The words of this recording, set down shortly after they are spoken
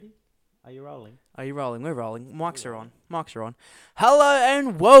Are you rolling? Are you rolling? We're rolling. Mics are on. Mics are on. Hello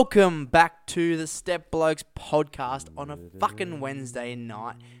and welcome back to the Step Blokes podcast on a fucking Wednesday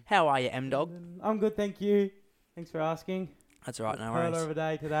night. How are you, M-Dog? I'm good, thank you. Thanks for asking. That's all right, no Pearl worries. of a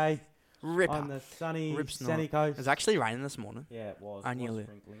day today Ripper. on the sunny Rip coast. It was actually raining this morning. Yeah, it was. Only a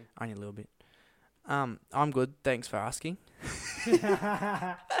Sprinkling. Only a little bit. I'm good. Thanks for asking.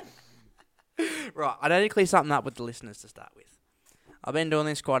 Right, I need to clear something up with the listeners to start with. I've been doing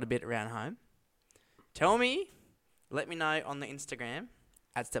this quite a bit around home. Let me know on the Instagram,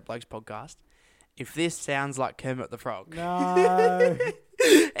 at Step Blokes Podcast, if this sounds like Kermit the Frog. No.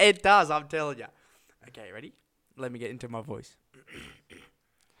 It does, I'm telling you. Okay, ready? Let me get into my voice.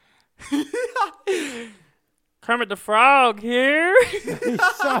 Kermit the Frog here.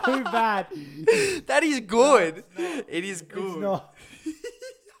 It's so bad. That is good. No, it's not. It is good. It's not.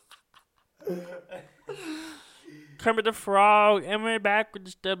 Kermit the Frog, and we're back with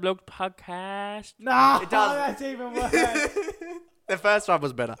the Step Blokes Podcast. No, It does. that's even worse. The first one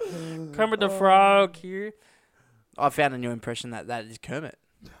was better. Kermit the Frog here. I found a new impression that is Kermit.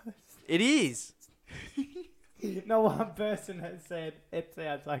 It is. No one person has said it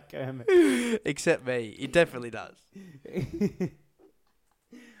sounds like Kermit. Except me. It definitely does.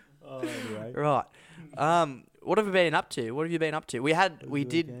 Anyway. Right. What have you been up to? We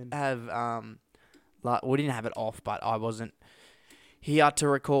didn't have it off, but I wasn't here to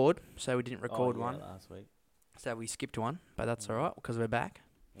record, so we didn't record one. Last week. So we skipped one, but that's alright because we're back.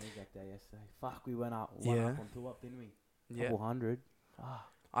 Yeah, we got there yesterday. Fuck, we went up. Yeah. Up on 2 up, didn't we? Yeah. Couple hundred. Ah.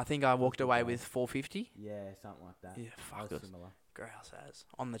 I think I walked away with 450. Yeah, something like that. Yeah, fuck That was it. similar. Grouse has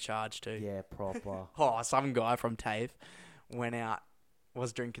on the charge too. Yeah, proper. Oh, some guy from TAFE went out,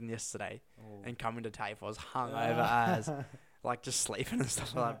 was drinking yesterday, Oh. and coming to TAFE was hungover as, like just sleeping and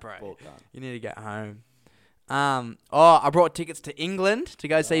stuff like that, bro. Ball gun. You need to get home. I brought tickets to England to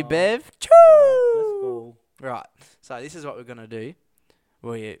go see Oh. Bev. Let's Choo! go. Right. So this is what we're gonna do.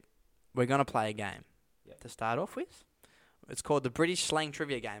 We're gonna play a game Yep. to start off with. It's called the British Slang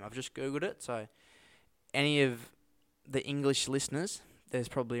Trivia Game. I've just googled it. So any of the English listeners, there's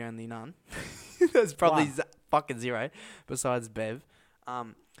probably only none. There's probably One. fucking zero besides Bev.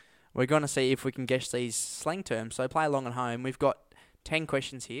 We're gonna see if we can guess these slang terms. So play along at home. We've got 10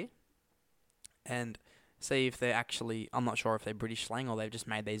 questions here, and see if they're actually. I'm not sure if they're British slang or they've just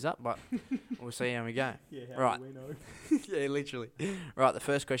made these up, but we'll see how we go. Yeah, Right. we know. Yeah, literally. Right, the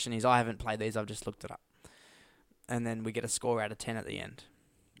first question is, I haven't played these, I've just looked it up. And then we get a score out of 10 at the end.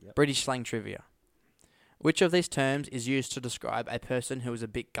 Yep. British slang trivia. Which of these terms is used to describe a person who is a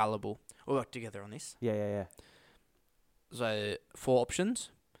bit gullible? We'll work together on this. Yeah. So, 4 options.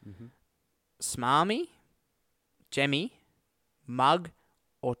 Mm-hmm. Smarmy, Jemmy, Mug,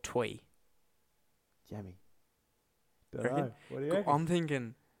 or Twee. Jammy. Reckon? Dunno. What do you reckon? I'm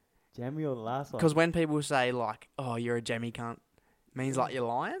thinking, Jammy or the last one? because when people say like, oh, you're a Jemmy cunt, means like you're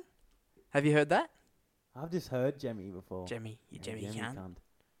lying. Have you heard that? I've just heard Jammy before. Jemmy, you Yeah, Jemmy Jammy cunt. cunt.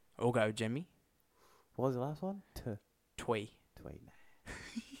 I'll go Jemmy. What was the last one? Twee. Tweet.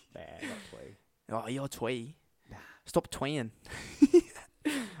 Nah, not tweet. Oh, you're Twee. Nah. Stop tweeing.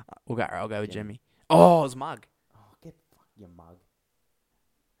 I'll go with Jemmy. Jemmy. Oh, it was Mug. Oh, get fuck your mug.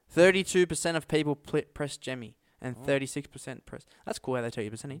 32% of people press Jemmy and Oh. 36% press. That's cool how they tell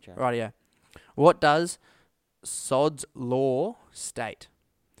you percentage. Okay. Rightio. What does Sod's law state?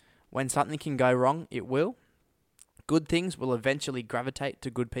 When something can go wrong, it will. Good things will eventually gravitate to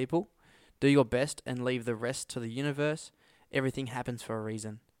good people. Do your best and leave the rest to the universe. Everything happens for a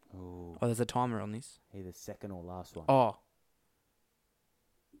reason. Oh, Oh, there's a timer on this. either second or last one. Oh.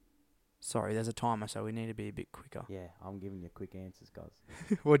 Sorry, there's a timer, so we need to be a bit quicker. Yeah, I'm giving you quick answers, guys.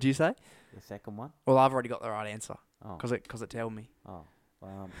 What'd you say? The second one? Well, I've already got the right answer Oh. because it told me. Oh.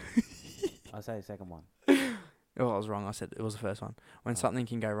 I say the second one. Oh, I was wrong. I said it was the first one. When something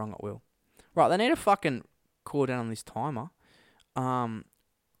can go wrong, it will. Right, they need to fucking cool down on this timer.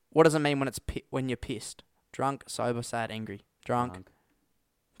 What does it mean when when you're pissed? Drunk, sober, sad, angry. Drunk.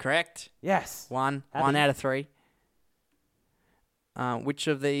 Correct. Yes. One Happy. out of 3. Which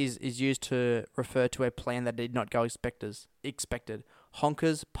of these is used to refer to a plan that did not go expected?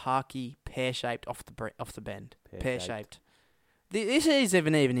 Honkers, parky, pear-shaped, off the bend. Pear-shaped. This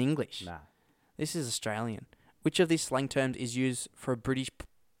isn't even English. Nah. This is Australian. Which of these slang terms is used for a British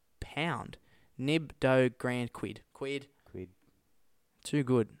pound? Nib, dough, grand, quid. Quid. Too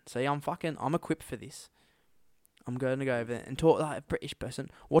good. See, I'm equipped for this. I'm going to go over there and talk like a British person.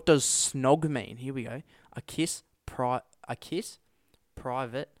 What does snog mean? Here we go. A kiss, private,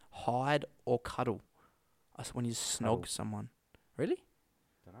 hide, or cuddle. That's when you snog Cuddle. someone. Really?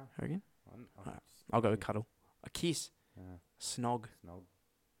 Dunno. Again? I'm Alright, I'll go with cuddle. A kiss. Yeah. Snog. Snog.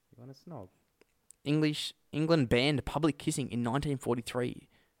 on a snog. England banned public kissing in 1943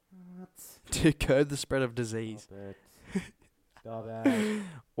 What? to curb the spread of disease. Stop it. Stop it.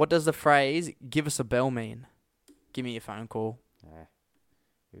 What does the phrase "give us a bell" mean? Give me a phone call. Yeah.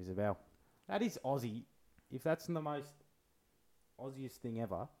 Give us a bell. That is Aussie. If that's the most Aussiest thing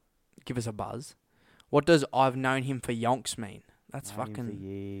ever. Give us a buzz. What does "I've known him for yonks" mean? That's Known him fucking. for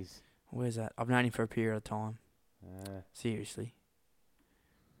years. Where's that? I've known him for a period of time. Seriously.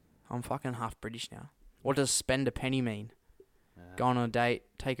 I'm fucking half British now. What does "spend a penny" mean? Go on a date,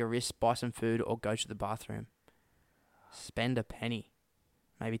 take a risk, buy some food, or go to the bathroom. Spend a penny.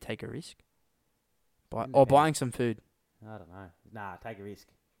 Maybe take a risk. Buying some food. I don't know. Nah, take a risk.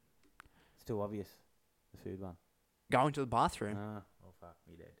 It's too obvious. The food one. Going to the bathroom. Oh fuck,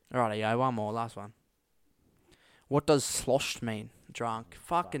 me dead. Alright, yeah, one more, last one. What does sloshed mean? Drunk.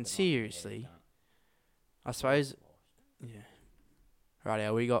 Fucking seriously. I suppose. Yeah. Right,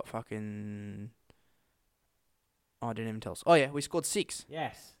 yeah, we got fucking. Oh, I didn't even tell us. Oh, yeah, we scored 6.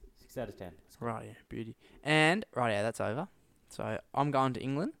 Yes. 6 out of 10. Right, yeah, beauty. And, right, yeah, that's over. So, I'm going to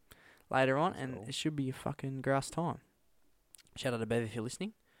England later on, That's and cool. it should be a fucking grouse time. Shout out to Bev if you're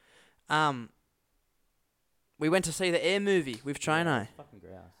listening. We went to see the Air movie with Chono. That's fucking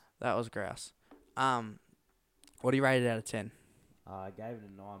grouse. That was grouse. What do you rate it out of 10? I gave it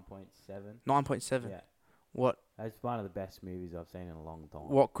a 9.7. 9.7. Yeah. What? It's one of the best movies I've seen in a long time.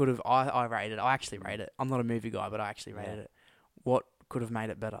 What could have I rated? I actually rate it. I'm not a movie guy, but I actually rated Yeah. it. What could have made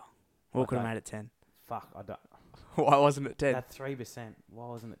it better? What I could have don't- made it 10? Fuck, I don't. Why wasn't it 10? That 3%. Why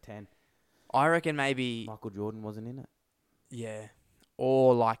wasn't it 10? I reckon maybe Michael Jordan wasn't in it. yeah,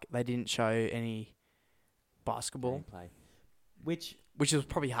 or like they didn't show any basketball, Gameplay. Which, which is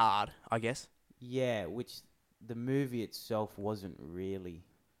probably hard, I guess. yeah, which the movie itself wasn't really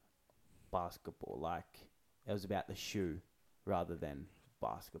basketball. Like, it was about the shoe rather than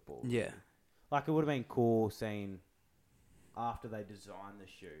basketball. Yeah, Like, it would have been cool seeing after they designed the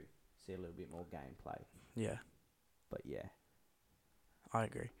shoe, see a little bit more gameplay. yeah, But yeah. I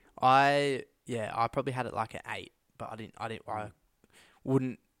agree. I probably had it like an 8, but I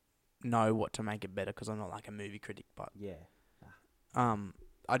wouldn't know what to make it better because I'm not like a movie critic. But Yeah.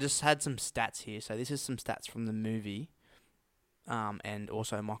 I just had some stats here. So this is some stats from the movie, and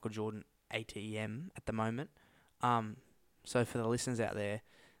also Michael Jordan ATM at the moment. So for the listeners out there,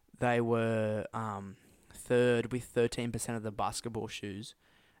 they were third with 13% of the basketball shoes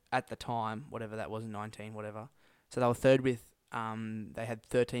at the time, whatever that was, 19, whatever. So they were third with, they had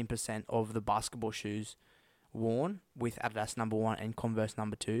 13% of the basketball shoes worn with Adidas number 1 and Converse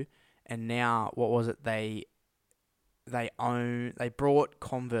number 2. And now, what was it? They brought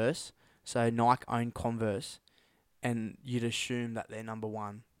Converse, so Nike owned Converse, and you'd assume that they're number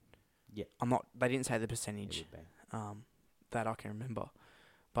 1. Yeah. They didn't say the It percentage, would be. that I can remember,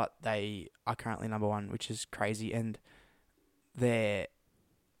 but they are currently number 1, which is crazy. And their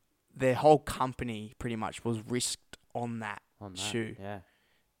whole company pretty much was risked on that On that. shoe Yeah.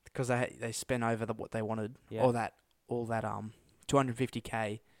 because they spent over what they wanted. Yeah. All that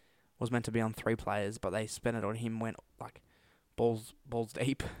 250K was meant to be on 3 players, but they spent it on him. Went like balls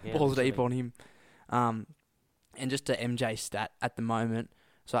deep, Yeah, balls deep literally. on him. And just a MJ stat at the moment.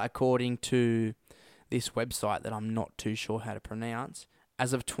 So according to this website that I'm not too sure how to pronounce,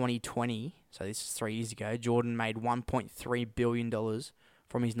 as of 2020, so this is 3 years ago, Jordan made $1.3 billion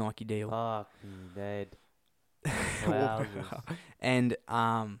from his Nike deal. Fucking dead. Wowzers. And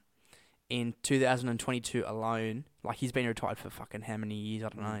in 2022 alone, like he's been retired for fucking how many years? I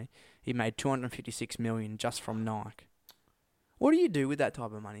don't know. He made $256 million just from Nike. What do you do with that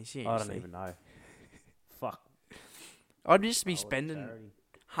type of money? Seriously, I don't even know. Fuck. I'd just be Oh, spending charity.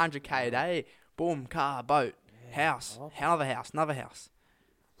 100K a day. Boom, car, boat, Yeah. house, Oh, another house,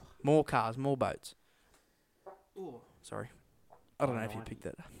 more cars, more boats. Oh, sorry, I don't know if you picked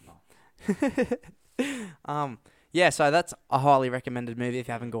that up. Yeah, so that's a highly recommended movie if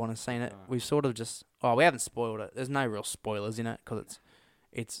you haven't gone and seen it. We've sort of just we haven't spoiled it. There's no real spoilers in it because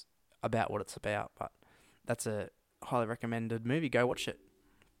it's about what it's about. But that's a highly recommended movie. Go watch it.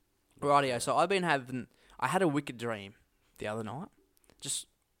 Rightio. So I had a wicked dream the other night, just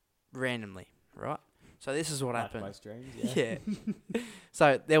randomly, right? So this is what Like happened. most dreams, Yeah.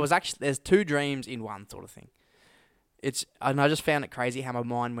 So there's 2 dreams in one sort of thing. And I just found it crazy how my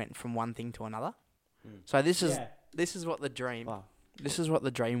mind went from one thing to another. So this is what the dream. Wow. This is what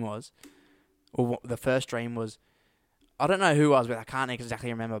the dream was, or what the first dream was. I don't know who I was with. I can't exactly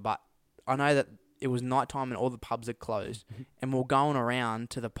remember, but I know that it was nighttime and all the pubs had closed, and we're going around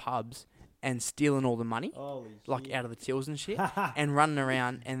to the pubs and stealing all the money, Holy like shit. out of the tills and shit, and running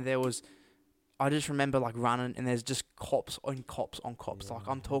around. And there was I just remember like running, and there's just cops on cops on cops. Like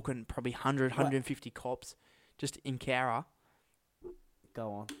I'm talking probably 100, 150 cops just in Cowra.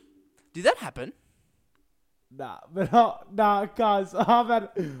 Go on. Did that happen? Nah, guys, I've had.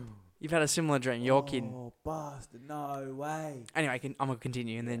 You've had a similar dream. You're kidding. Oh, bastard! No way. Anyway, I'm gonna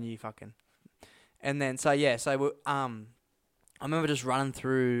continue, and then you fucking. And then so I remember just running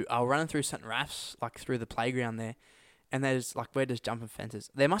through St. Raph's, like through the playground there, and there's like we're just jumping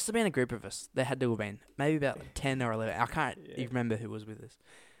fences. There must have been a group of us. There had to have been maybe about 10 or 11. I can't even remember who was with us,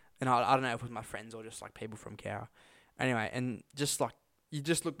 and I don't know if it was my friends or just like people from Cowra. Anyway, and just like you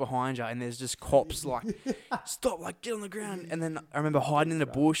just look behind you, and there's just cops like stop, like get on the ground. And then I remember hiding in the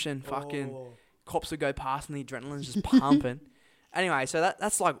bush, and fucking cops would go past, and the adrenaline's just pumping. Anyway, so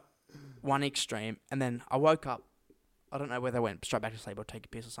that's like one extreme, and then I woke up. I don't know whether I went straight back to sleep or take a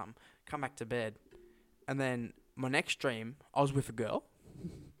piss or something. Come back to bed, and then my next dream, I was with a girl.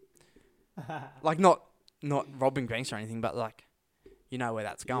 Like not robbing banks or anything, but like, you know where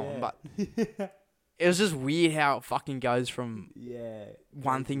that's going. But it was just weird how it fucking goes from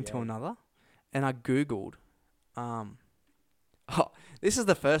one thing to another. And I googled. This is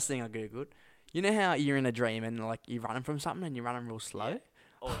the first thing I googled. You know how you're in a dream and like you're running from something and you're running real slow. Yeah.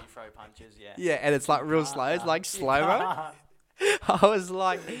 Or you throw punches, Yeah, and it's like real slow. It's like slow-mo. I was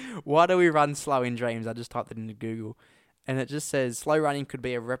like, why do we run slow in dreams? I just typed it into Google. And it just says, slow running could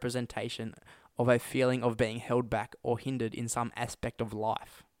be a representation of a feeling of being held back or hindered in some aspect of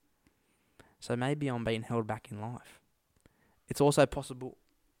life. So maybe I'm being held back in life. It's also possible...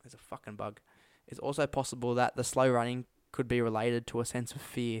 There's a fucking bug. It's also possible that the slow running could be related to a sense of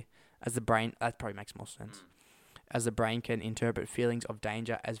fear as the brain... That probably makes more sense. As the brain can interpret feelings of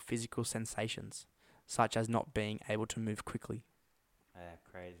danger as physical sensations, such as not being able to move quickly.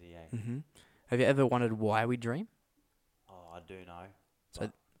 Crazy, eh? Mm-hmm. Have you ever wondered why we dream? Oh, I do know. So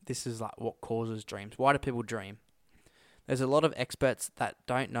this is like what causes dreams. Why do people dream? There's a lot of experts that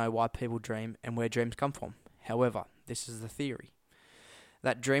don't know why people dream and where dreams come from. However, this is the theory.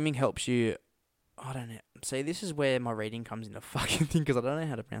 That dreaming helps you... I don't know. See, this is where my reading comes into fucking thing because I don't know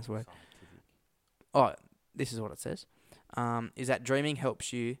how to pronounce the word. Oh, this is what it says. Is that dreaming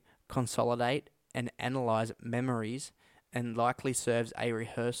helps you consolidate and analyze memories and likely serves a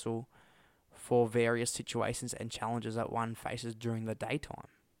rehearsal for various situations and challenges that one faces during the daytime.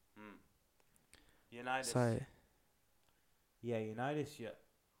 You notice... So... Yeah, you notice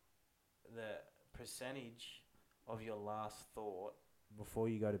the percentage of your last thought before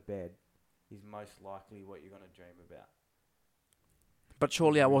you go to bed is most likely what you're going to dream about. But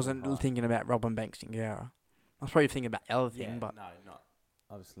surely I wasn't thinking about robbing banks in Cowra. I was probably thinking about other thing, but... No,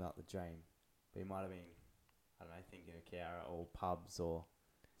 obviously not the dream. But you might have been, I don't know, thinking of Cowra or pubs or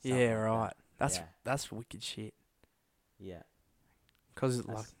something Yeah, like right. that. That's wicked shit. Yeah. Because,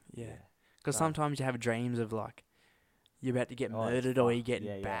 like, Because sometimes you have dreams of, like, you're about to get murdered or you're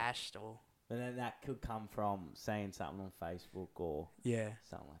getting bashed or... But then that could come from saying something on Facebook or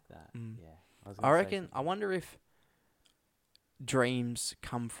something like that. Yeah. I reckon, I wonder if dreams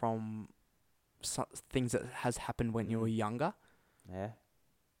come from things that has happened when you were younger. Yeah.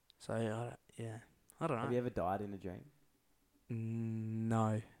 So, I don't know. Have you ever died in a dream?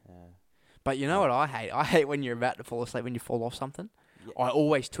 No. Yeah. But you know what I hate? I hate when you're about to fall asleep, when you fall off something. Yeah. I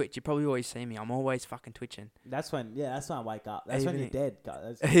always twitch. You probably always see me. I'm always fucking twitching. That's when I wake up. That's when you're dead.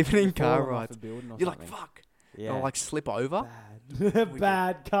 Even in car rides. You're like, fuck. Yeah. I'll like slip over. Bad.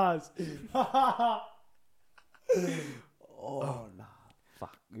 Bad, cuz. Oh, no.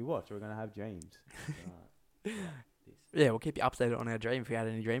 Fuck. You watch. We're going to have dreams. Yeah, we'll keep you updated on our dream if we had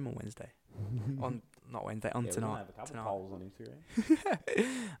any dream on Wednesday. Not Wednesday, on tonight. We'll have a couple polls on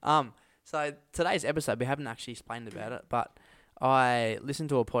Instagram. So today's episode, we haven't actually explained about it, but I listened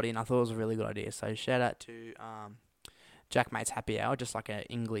to a potty and I thought it was a really good idea. So shout out to Jack Mate's Happy Hour, just like an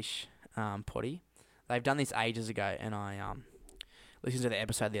English potty. They've done this ages ago, and I listened to the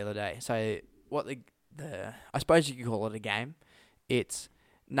episode the other day. So what the I suppose you could call it a game. It's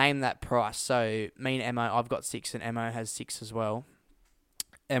name that price. So me and Emmo, I've got 6 and Emmo has 6 as well.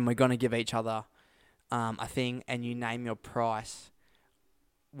 And we're going to give each other a thing, and you name your price.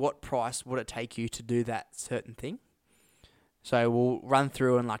 What price would it take you to do that certain thing? So we'll run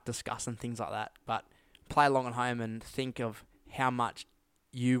through and like discuss and things like that. But play along at home and think of how much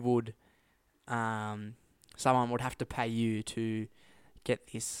you would, someone would have to pay you to get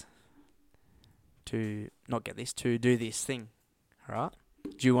this, to do this thing. All right?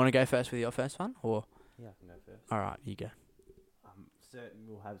 Do you want to go first with your first one, or? Yeah, I can go first. All right, you go. I'm certain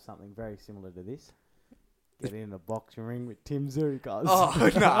we'll have something very similar to this. Get in a boxing ring with Tim Zoo, guys. Oh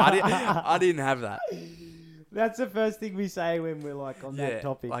no, I didn't have that. That's the first thing we say when we're like on that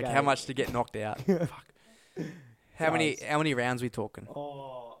topic. Like how much to get knocked out. Fuck. How many rounds we talking?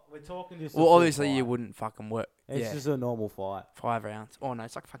 Oh, we're talking just. Well, obviously you wouldn't fucking work. It's just a normal fight. 5 rounds. Oh no,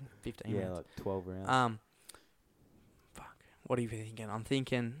 it's like fucking 15 rounds. Yeah, like 12 rounds. Fuck. What are you thinking? I'm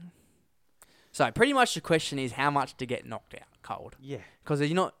thinking. So pretty much the question is how much to get knocked out cold. Yeah. Because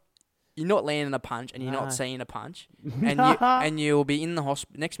you're not landing a punch and you're not seeing a punch, and you'll be in the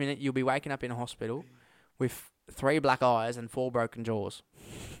hospital. Next minute you'll be waking up in a hospital with 3 black eyes and 4 broken jaws.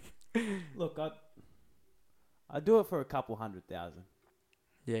 Look, I do it for a couple 100,000.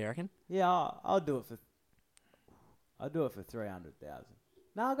 Yeah, you reckon? Yeah, I'll do it for. I'll do it for 300,000.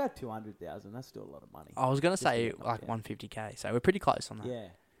 No, I'll go 200,000. That's still a lot of money. I was gonna say like 150k, so we're pretty close on that. Yeah,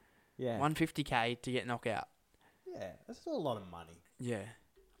 yeah. 150k to get knocked out. Yeah, that's still a lot of money. Yeah,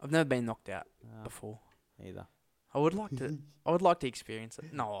 I've never been knocked out before. Either. I would like to. I would like to experience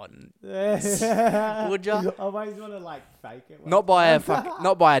it. No, I wouldn't. Would you? I always want to like fake it. Not by a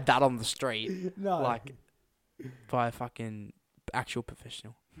dad on the street. No. Like by a fucking actual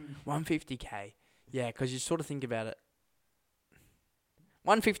professional. 150k. Yeah, because you sort of think about it.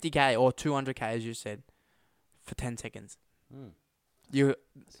 150k or 200k, as you said, for 10 seconds.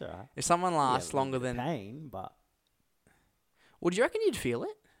 That's alright. If someone lasts longer than pain, but would you reckon you'd feel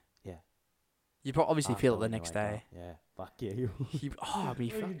it? Yeah. You'd obviously feel it the next day. Yeah. Fuck yeah. I'd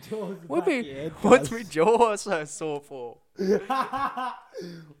be fucking. What's my jaw so sore for?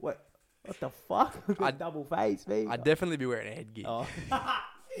 What the fuck? I'd double face, me. I'd definitely be wearing a headgear. Oh.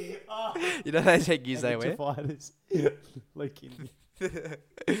 You know those headgears they wear? Fighters. Looking.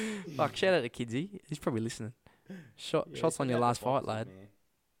 Fuck, shout out to Kidsy. He's probably listening. Shots on your last fight, lad.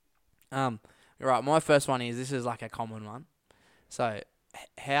 Right, my first one is, this is like a common one. So,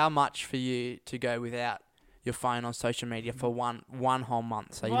 how much for you to go without your phone on social media for one whole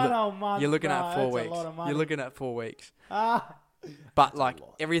month? So you're looking at 4 weeks. You're looking at 4 weeks. But like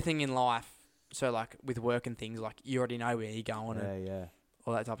everything in life, so like with work and things, like you already know where you're going and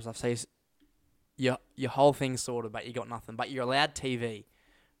all that type of stuff. So your whole thing's sorted, but you got nothing. But you're allowed TV,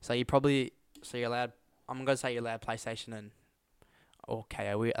 so you're allowed. I'm gonna say you're allowed PlayStation or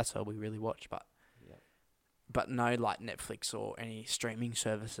KO. That's all we really watch, but no like Netflix or any streaming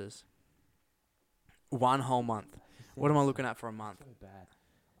services. 1 whole month. What am I looking at for a month? So bad.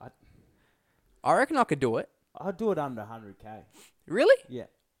 I reckon I could do it. I'd do it under 100k. Really? Yeah.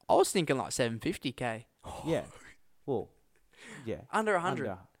 I was thinking like 750k. Yeah. Well, yeah. Under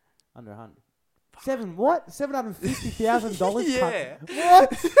 100. Under 100. $750,000? Yeah.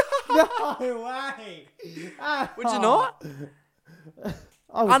 What? No way. Would you not?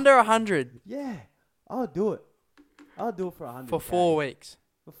 Under 100. Yeah. I'll do it. I'll do it for 100. For 4 weeks.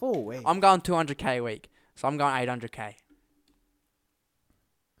 For 4 weeks. I'm going 200k a week, so I'm going 800k.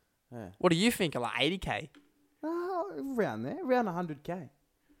 Yeah. What do you think? Like 80k? Around there. Around 100k.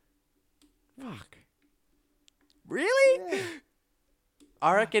 Fuck. Really? Yeah.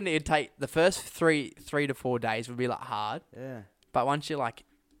 I reckon it'd take the first three to 4 days would be like hard. Yeah. But once you like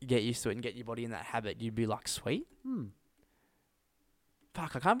get used to it and get your body in that habit, you'd be like sweet.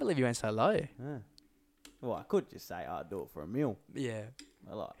 Fuck, I can't believe you went so low. Yeah. Well, I could just say I'd do it for a meal. Yeah.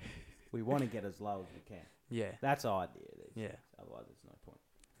 But like, we want to get as low as we can. Yeah. That's our idea. Yeah. Otherwise, there's no point.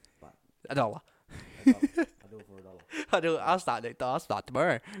 But $1. I'll do it for $1. I'll start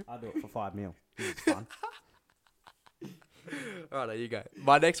tomorrow. I'll do it for 5 mil. It's fun. Alright, there you go.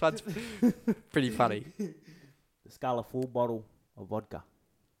 My next one's pretty funny. The skull a full bottle of vodka.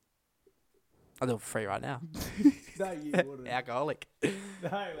 I'll do it for free right now. No, you wouldn't. Alcoholic. No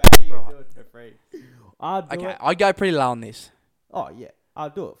way you do it for free. I'd go pretty low on this. Oh, yeah. I'll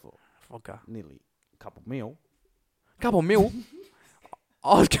do it for Vodka. nearly a couple mil. Couple mil?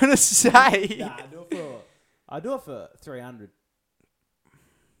 I was going to say. Nah, I'll do it for 300.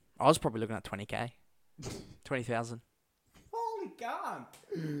 I was probably looking at 20k. 20,000. Holy God.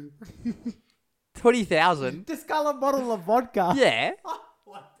 20,000? Just skull a bottle of vodka. Yeah.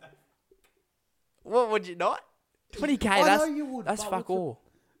 What the? What would you not? 20k, I know you would, that's but fuck all.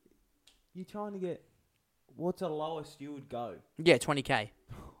 You're trying to get... What's the lowest you would go? Yeah, 20k.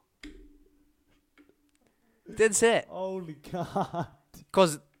 Dead set. Holy God.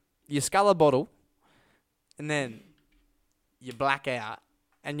 Because you scull a bottle, and then you black out,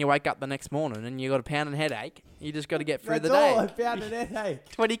 and you wake up the next morning, and you got a pounding headache. You just got to get through the day. That's all, a pounding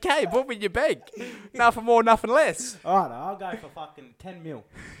headache. 20k, put me in your bank. Nothing more, nothing less. All right, I'll go for fucking 10 mil.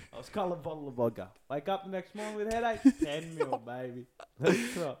 I'll scull a bottle of vodka. Wake up the next morning with a headache. 10 mil, baby.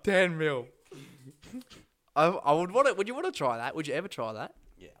 Let's try. 10 mil. I would want it. Would you want to try that? Would you ever try that?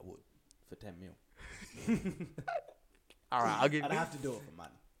 Yeah, I would. For 10 mil. All right, I'll give. I'd have to do it for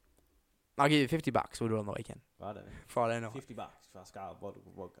money. I'll give you $50. We'll do it on the weekend. I don't know. Friday night. $50 for a Scarlet bottle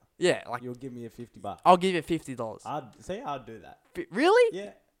of vodka. Yeah, like You'll give me a $50. I'll give you $50. I'd do that. Really?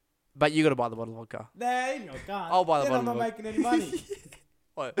 Yeah. But you got to buy the bottle of vodka. Nah, you can't. I'll buy the then bottle I'm not of vodka. making any money.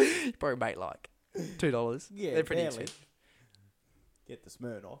 What? You probably make like $2. Yeah, They're pretty barely. expensive. Get the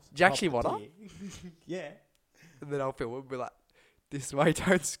Smirnoffs. Do you actually Pop the want tea. Yeah. And then I'll film it and be like, this way,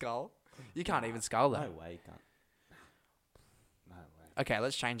 don't skull. You can't even skull that. No way you can't. No way. Okay,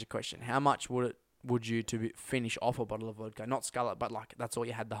 let's change the question. How much would you finish off a bottle of vodka? Not skull it, but like that's all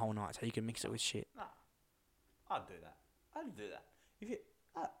you had the whole night, so you can mix it with shit. Nah. I'd do that. I'd do that.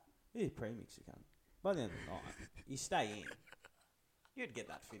 If you premix you can. By the end of the night, you stay in. You'd get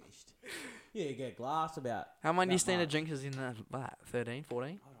that finished. Yeah, you get a glass about. How many that standard much. drinkers in that? 13,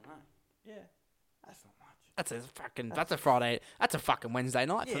 14? I don't know. Yeah, that's not much. That's a Friday. That's a fucking Wednesday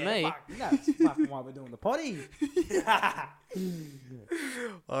night for me. That's fucking why we're doing the potty.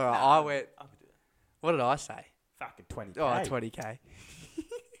 All right, I went. I could do that. What did I say? Fucking 20K. Oh, 20K.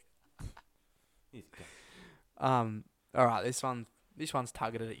 Yes, okay. All right, this one's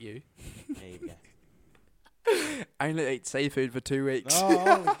targeted at you. There you go. Only eat seafood for 2 weeks. Oh,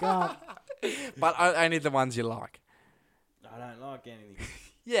 holy God. But only the ones you like. I don't like anything.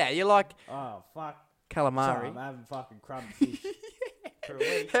 Yeah, you like Oh, fuck. calamari. Sorry, I'm having fucking crumb fish for a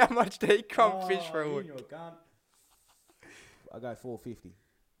week. How much do you eat crumb fish for a you week? know, cunt. I go $450.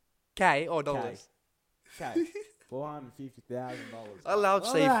 K or dollars? Okay. $450,000. I love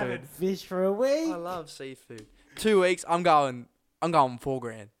I'm having seafood. fish for a week. I love seafood. 2 weeks, I'm going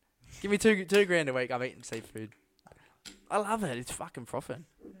 $4,000. Give me two grand a week. I'm eating seafood. I love it. It's fucking frothing.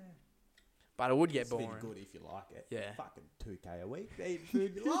 But it would get It's boring. been good if you like it. Yeah. Fucking $2K a week. Eat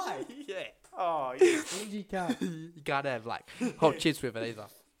food you like. Yeah. Oh, you stingy cunt. You can't have like hot chips with it either.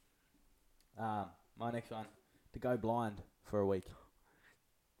 My next one. To go blind for a week.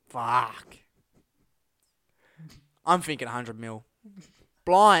 Fuck. I'm thinking 100 mil.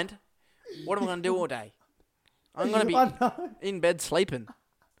 Blind. What am I gonna do all day? I'm gonna be I know. in bed sleeping.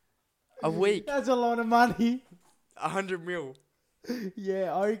 A week. That's a lot of money. 100 mil.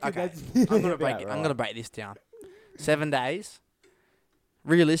 Yeah, I reckon Okay. that's I'm gonna break about it. right. I'm gonna break this down. 7 days.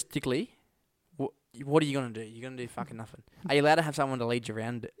 Realistically, what are you gonna do? You're gonna do fucking nothing. Are you allowed to have someone to lead you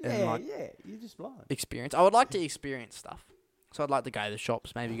around and like Yeah, you're just blind. experience? I would like to experience stuff. So I'd like to go to the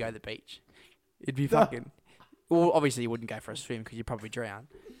shops, maybe go to the beach. It'd be fucking. Well, obviously you wouldn't go for a swim because you'd probably drown.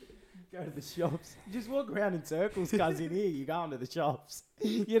 Go to the shops. You just walk around in circles, cuz in here you're going to the shops.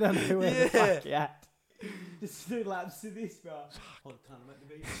 You don't know where the fuck you're at. Just do laps to this, bro. Hold on, I'm at the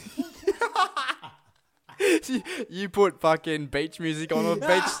beach. You put fucking beach music on or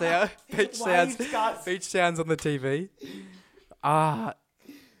beach sounds, Waves, cuz. beach sounds on the TV. Oh,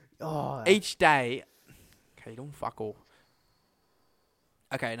 Each day. Okay, don't fuck all.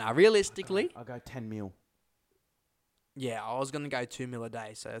 Okay, now realistically, I'll go 10 mil. yeah, I was gonna go 2 mil a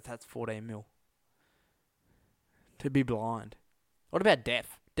day, so that's 14 mil. To be blind. What about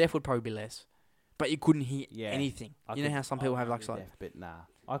deaf? Deaf would probably be less, but you couldn't hear Yeah. anything. You know how some people have like deaf, but nah.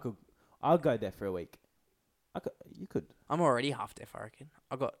 I'll go deaf for a week. You could. I'm already half deaf, I reckon.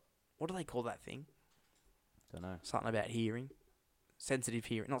 I got, what do they call that thing? Don't know. Something about hearing, sensitive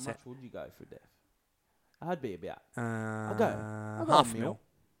hearing. How Not much would you go for deaf? I'd be about. I'll go half a a mil.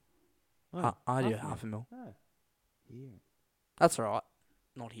 mil. Oh, I do half a half a mil. Oh. Hearing. That's alright.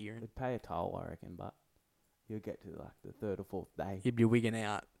 Not hearing. We'd pay a toll, I reckon, but you'll get to like the third or fourth day. You'd be wigging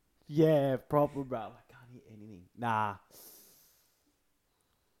out. Yeah, proper, bro. I can't hear anything. Nah.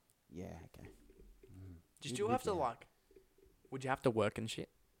 Yeah, okay. Did you have to like? Would you have to work and shit?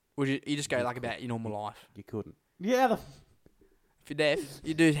 Would you just go like about your normal life? You couldn't. Yeah. If you're deaf,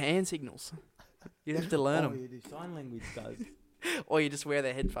 you do hand signals. You'd have to learn them, You do sign language, guys. or you just wear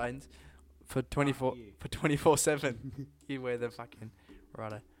the headphones for 24 you. for 24/7. You wear the fucking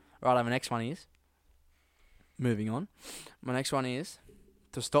righto. Righto. My next one is moving on. My next one is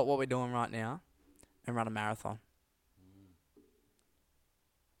to stop what we're doing right now and run a marathon.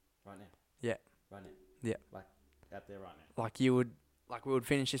 Right now. Yeah. Right now. Yeah. Like out there right now. Like we would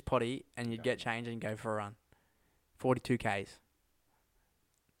finish this potty and you'd get changed and go for a run. 42 k's.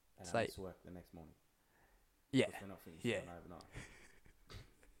 And Say- I just work the next morning. Yeah. 'Cause we're not finished Yeah. going overnight.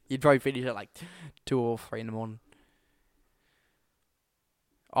 You'd probably finish at like 2 or 3 in the morning.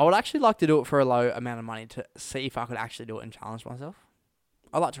 I would actually like to do it for a low amount of money to see if I could actually do it and challenge myself.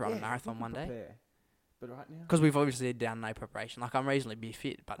 I'd like to run a marathon one day. Prepare. But right now, Because we've obviously done no preparation. Like, I'm reasonably be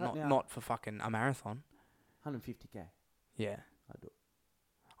fit, but Right now- not for fucking a marathon. 150k. Yeah. I do it.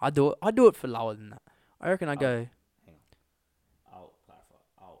 I'd do it for lower than that. I reckon I'd go... Hang on. I'll clarify.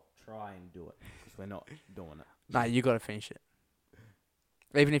 I'll try and do it because we're not doing it. No, you got to finish it.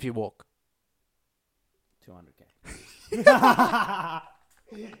 Even if you walk. 200k.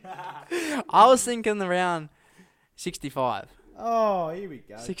 I was thinking around 65. Oh, here we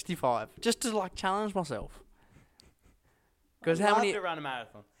go. 65. Just to like challenge myself. Because I'd how love many? to run a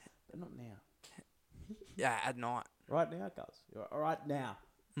marathon, but not now. Yeah, at night. Right now, guys. Right now.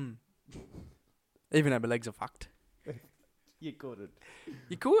 Mm. Even though my legs are fucked. You couldn't.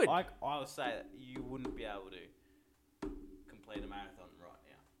 You could. I would say that you wouldn't be able to complete a marathon right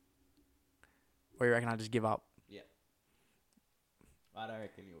now. Or you reckon I just give up? Yeah. I don't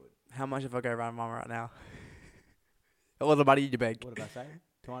reckon you would. How much if I go run one right now? All the money in your bank. What did I say?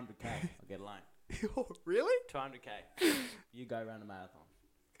 200k. I'll get a loan. Oh, really? 200k. You go run a marathon.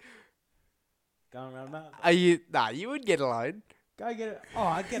 Go and run a marathon. Are you? Nah, you would get a loan. Go get it. Oh,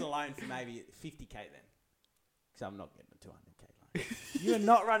 I'd get a loan for maybe 50k then. Because I'm not getting a 200k loan. You're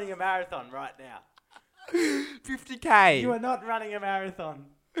not running a marathon right now. 50k. You are not running a marathon.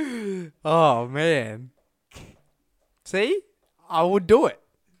 Oh, man. See? I would do it.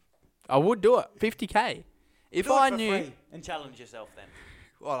 50k. If Do it I for knew. free and challenge yourself then.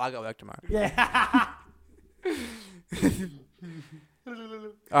 Well, I got work tomorrow. Yeah.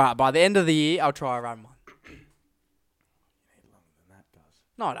 Alright, by the end of the year, I'll try a run one. You need longer than that, guys.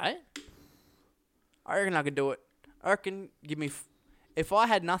 No, I don't. I reckon I could do it. I reckon give me... if I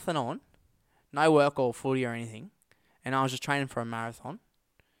had nothing on, no work or footy or anything, and I was just training for a marathon,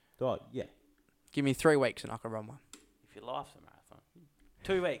 Oh, yeah. give me 3 weeks and I could run one. If your life's a marathon.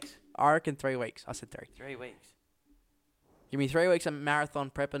 2 weeks. I reckon 3 weeks. I said 3. 3 weeks. Give me 3 weeks of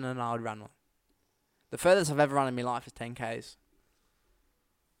marathon prepping and I would run one. The furthest I've ever run in my life is 10Ks.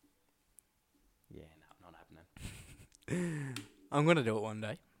 Yeah, no, not happening. I'm going to do it one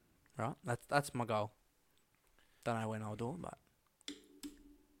day. Right? That's my goal. Don't know when I'll do it,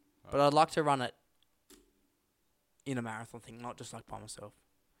 but I'd like to run it in a marathon thing, not just like by myself.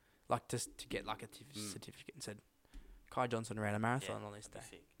 Like just to get like a certificate and said, Kai Johnson ran a marathon on this day.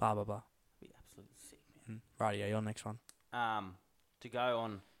 Sick. Blah, blah, blah. Be absolutely sick, man. Rightio, your next one. To go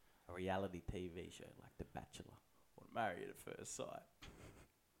on a reality TV show like The Bachelor or Married at First Sight.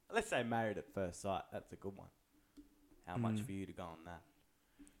 Let's say Married at First Sight. That's a good one. How much for you to go on that?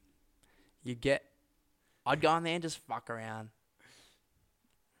 I'd go on there and just fuck around.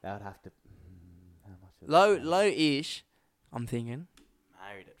 That would have to... how much? Low-ish, I'm thinking.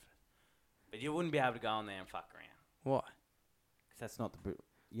 Married at First. But you wouldn't be able to go on there and fuck around. Why? Because that's not the...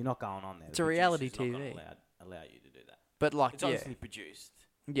 You're not going on there. It's a reality The producer's TV. not gonna allow you to do that. But like, It's obviously produced.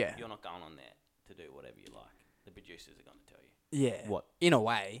 Yeah. You're not going on there to do whatever you like. The producers are going to tell you. Yeah. What? In a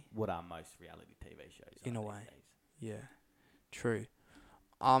way. What are most reality TV shows? In a these way. days? Yeah. True.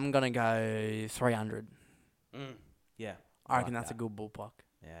 I'm going to go 300. Yeah. I reckon like that's a that. good ballpark.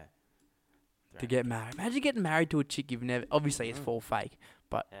 Yeah. To get married. Imagine getting married to a chick you've never... Obviously, it's full fake.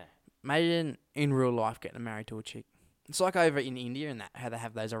 But imagine in real life getting married to a chick. It's like over in India and that how they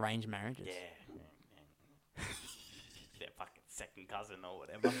have those arranged marriages. Yeah. Their fucking second cousin or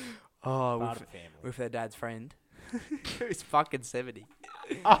whatever. Oh, Part of the family. with their dad's friend. Who's fucking 70.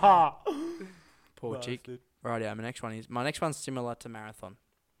 Poor chick. Rightio, my next one's similar to marathon.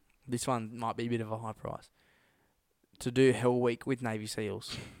 This one might be a bit of a high price. To do Hell Week with Navy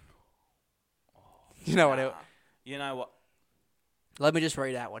SEALs. You know what? You know what? Let me just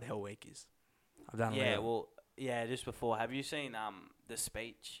read out what Hell Week is. I've done it. Just before, have you seen the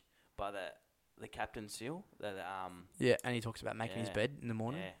speech by the Captain SEAL? Yeah, and he talks about making his bed in the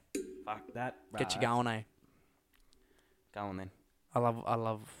morning. Yeah. Fuck that. Get you going, eh? Go on then. I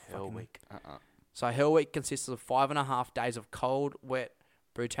love Hell fucking Week. So Hell Week consists of 5.5 days of cold, wet,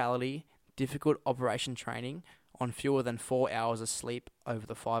 brutality, difficult operation training on fewer than 4 hours of sleep over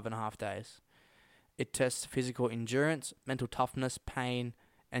the 5.5 days. It tests physical endurance, mental toughness, pain,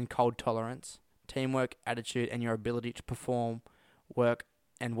 and cold tolerance, teamwork, attitude, and your ability to perform work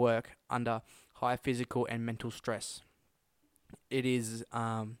under high physical and mental stress. It is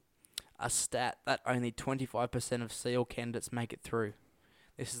a stat that only 25% of SEAL candidates make it through.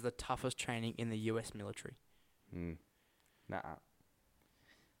 This is the toughest training in the US military. Nah.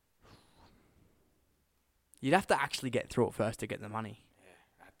 You'd have to actually get through it first to get the money.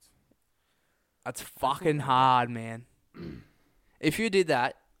 Yeah, That's fucking hard, man. If you did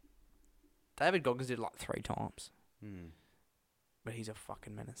that, David Goggins did it like 3 times. But he's a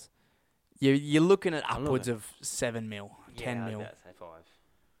fucking menace. You're looking at upwards of 7 mil, 10 mil. Yeah, I'd say 5.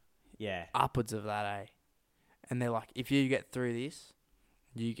 Yeah. Upwards of that, eh? And they're like, if you get through this,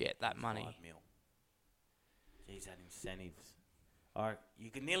 you get that money. 5 mil. Jeez, that incentives. Or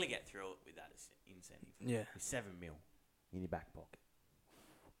you could nearly get through it with that incentive. Yeah. With 7 mil in your back pocket.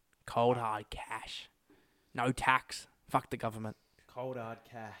 Cold hard cash. No tax. Fuck the government. Cold hard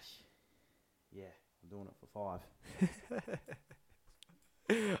cash. Yeah. I'm doing it for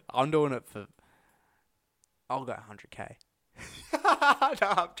 5. I'm doing it for. I'll go 100k. No,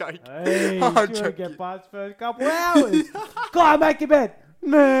 I'm joking. Hey, I'm you joking. get past first couple hours. Go on, make your bed.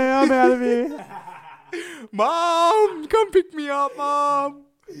 No, I'm out of here. Mom, come pick me up, Mom.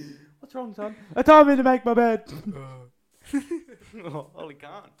 What's wrong, son? I told me to make my bed. Holy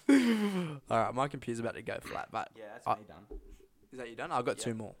can't. All right, my computer's about to go flat, but Yeah, that's me done. is that you done? I've got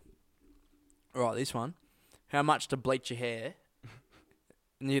 2 more. All right, this one. How much to bleach your hair?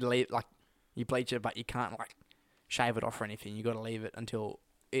 You need to leave, like, you bleach it, but you can't, like, shave it off or anything. You got to leave it until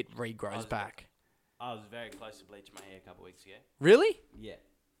it regrows back. I was very close to bleaching my hair a couple of weeks ago. Really? Yeah.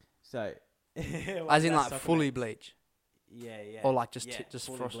 So, As in, like, fully bleach? Yeah. Or, like, just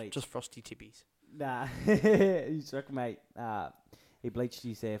frosty tippies? Nah. His mate, he bleached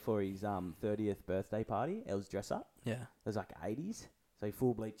his hair for his 30th birthday party. It was dress up. Yeah. It was like 80s. So he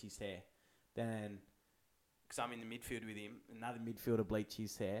full bleached his hair. Then, because I'm in the midfield with him, another midfielder bleached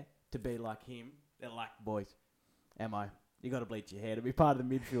his hair to be like him. They're like, boys, Emmo, you got to bleach your hair to be part of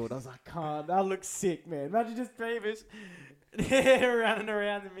the midfield. I was like, can't. That looks sick, man. Imagine just three of us running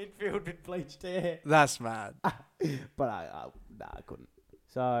around the midfield with bleached hair. That's mad. But I couldn't.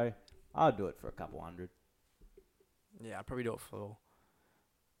 So I'd do it for a couple hundred. Yeah, I'd probably do it for...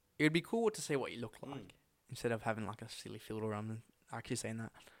 It would be cool to see what you look like instead of having like a silly filter on and actually saying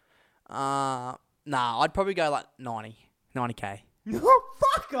that. Nah, I'd probably go like 90k.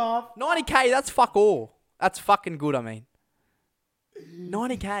 Fuck off. 90k, that's fuck all. That's fucking good, I mean.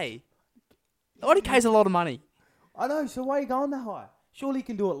 90k. 90k is a lot of money. I know, so why are you going that high? Surely you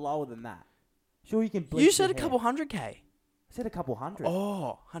can do it lower than that. Sure you can bleach You said your a couple hair. 100k. I said a couple hundred.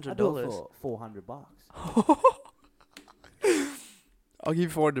 Oh, I do it $100. for $400. I'll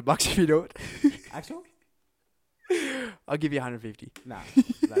give you $400 if you do it. Actual? I'll give you 150. Nah,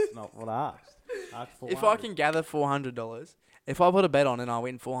 that's not what I asked. I asked If I can gather $400, if I put a bet on and I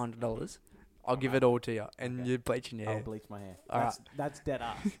win $400, I'll give it all to you, and you're bleaching your I'll hair. bleach my hair. Alright. That's dead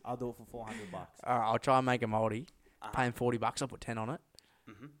ass. I'll do it for $400. All right, I'll try and make a multi. Pay him $40. I'll put 10 on it.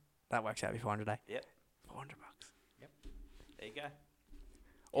 Mm-hmm. That works out before 400 a day. Yep. $400. There you go.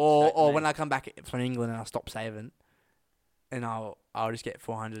 Or when I come back from England and I stop saving, and I'll just get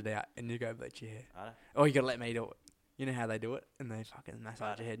 400 out, and you go bleach your hair. Righto. Or you gotta let me do it. You know how they do it, and they fucking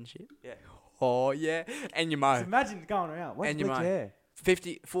massage your head and shit. Yeah. Oh yeah, and your mo. So imagine going around. What's And bleach your your mo. hair?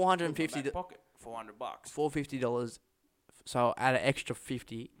 $450. Pocket. $400. $450. So I'll add an extra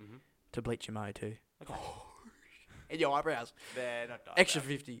 50 to bleach your mo too. Okay. And your eyebrows. They're not done. Extra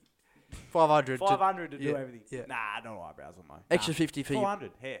 50. 500. 500 to do yeah, everything. yeah. Nah, no eyebrows on mine. Extra 50 for you.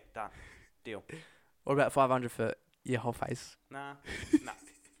 400. Hair. Done. Deal. What about 500 for your whole face? Nah.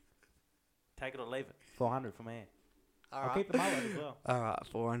 Take it or leave it. 400 for my hair. I'll keep the mullet as well. Alright,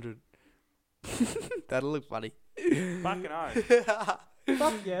 400. That'll look funny. Fucking oath.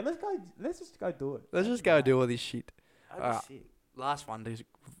 Fuck yeah, let's just go do it. Let's just go do all this shit. That'd Alright. be sick. Last one to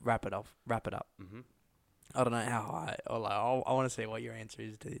wrap it up. Mm-hmm. I don't know how high or low. I want to see what your answer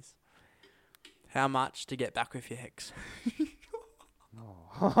is to this. How much to get back with your ex?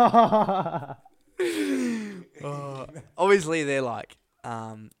 Obviously, they're like,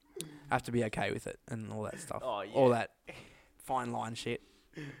 have to be okay with it and all that stuff. Oh, yeah. All that fine line shit.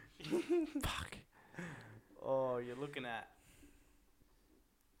 Fuck. Oh, you're looking at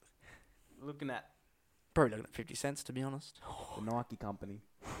Probably looking at 50 cents, to be honest. the Nike company.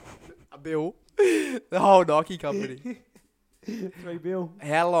 A bill. The whole Nike company. $3 bill.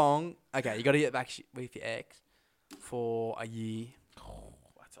 How long? Okay, you got to get back with your ex for a year. Oh,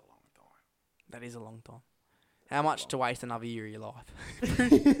 that's a long time. That is a long time. How much to waste another year of your life?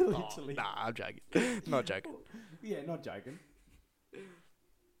 Literally. Nah, I'm joking. Not joking. Yeah, not joking.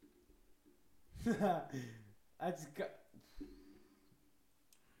 That's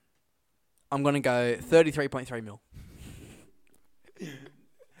I'm going to go 33.3 mil.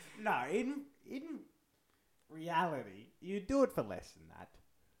 no, in reality, you'd do it for less than that.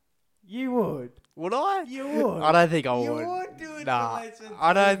 You would. Would I? You would. I don't think I You would. would do it Nah, for less than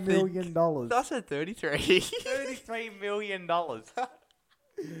I don't $3 think- million. I said 33. $33 million.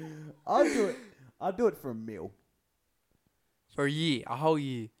 I'd do it for $1 million. For a year. A whole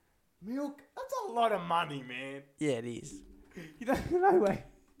year. Milk? That's a lot of money, man. Yeah, it is. You know, no way.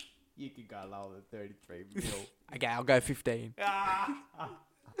 You can go lower than 33 mil. Okay, I'll go 15.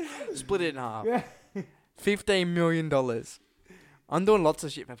 Split it in half. Yeah. $15 million. I'm doing lots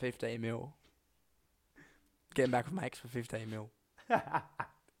of shit for 15 mil. Getting back with my ex for 15 mil.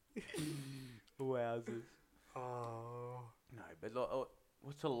 Wowzers. Oh. No, but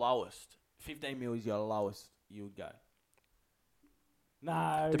what's the lowest? 15 mil is your lowest you would go.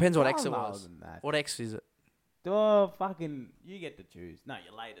 No. Depends what far ex it lower was. than that. What ex is it? Oh, fucking, you get to choose. No,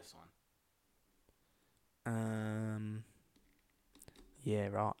 your latest one. Yeah,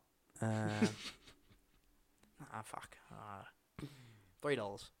 right. Fuck.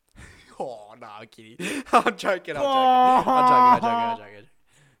 $3. Oh no, I'm kidding. I'm joking. I'm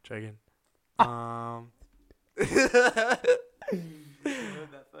joking. Heard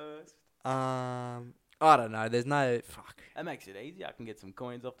that first. I don't know. There's no fuck. That makes it easy. I can get some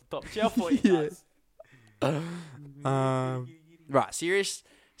coins off the top shelf for you Yeah. guys. Right,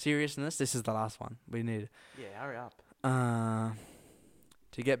 seriousness. This is the last one we need. Yeah, hurry up.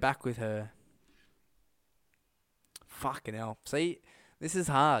 To get back with her. Fucking hell. See, this is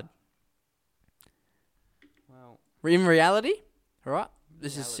hard. Well, In reality, all right.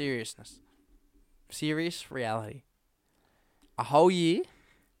 This is reality. seriousness. Serious reality. A whole year,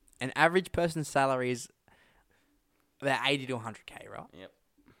 an average person's salary is about 80 to 100K, right? Yep.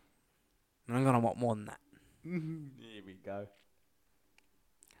 And I'm gonna want more than that. Here we go.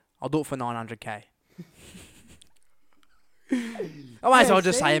 I'll do it for 900K. I might as well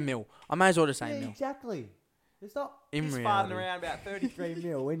just say a mil. I might as well just say a mil. Exactly. It's not In farting reality. around about 33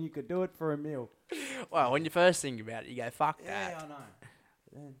 mil when you could do it for a mil. Well, when you first think about it, you go, fuck Yeah, that. I know.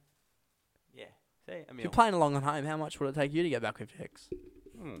 Then, yeah. See, a If mil. you're playing along at home, how much would it take you to get back with your ex?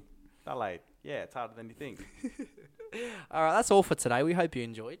 Delayed. Yeah, it's harder than you think. All right, that's all for today. We hope you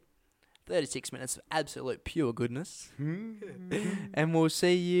enjoyed. 36 minutes of absolute pure goodness. And we'll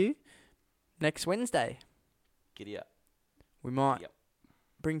see you next Wednesday. Giddy up. We might Yep.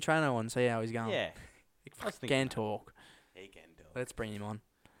 bring Trano on, see how he's going. Yeah. He I was thinking can that. talk. He can do it. Let's bring him on.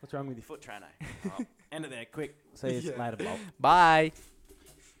 What's wrong with your foot, Trano? End it there, quick. See you later, bloke. Bye.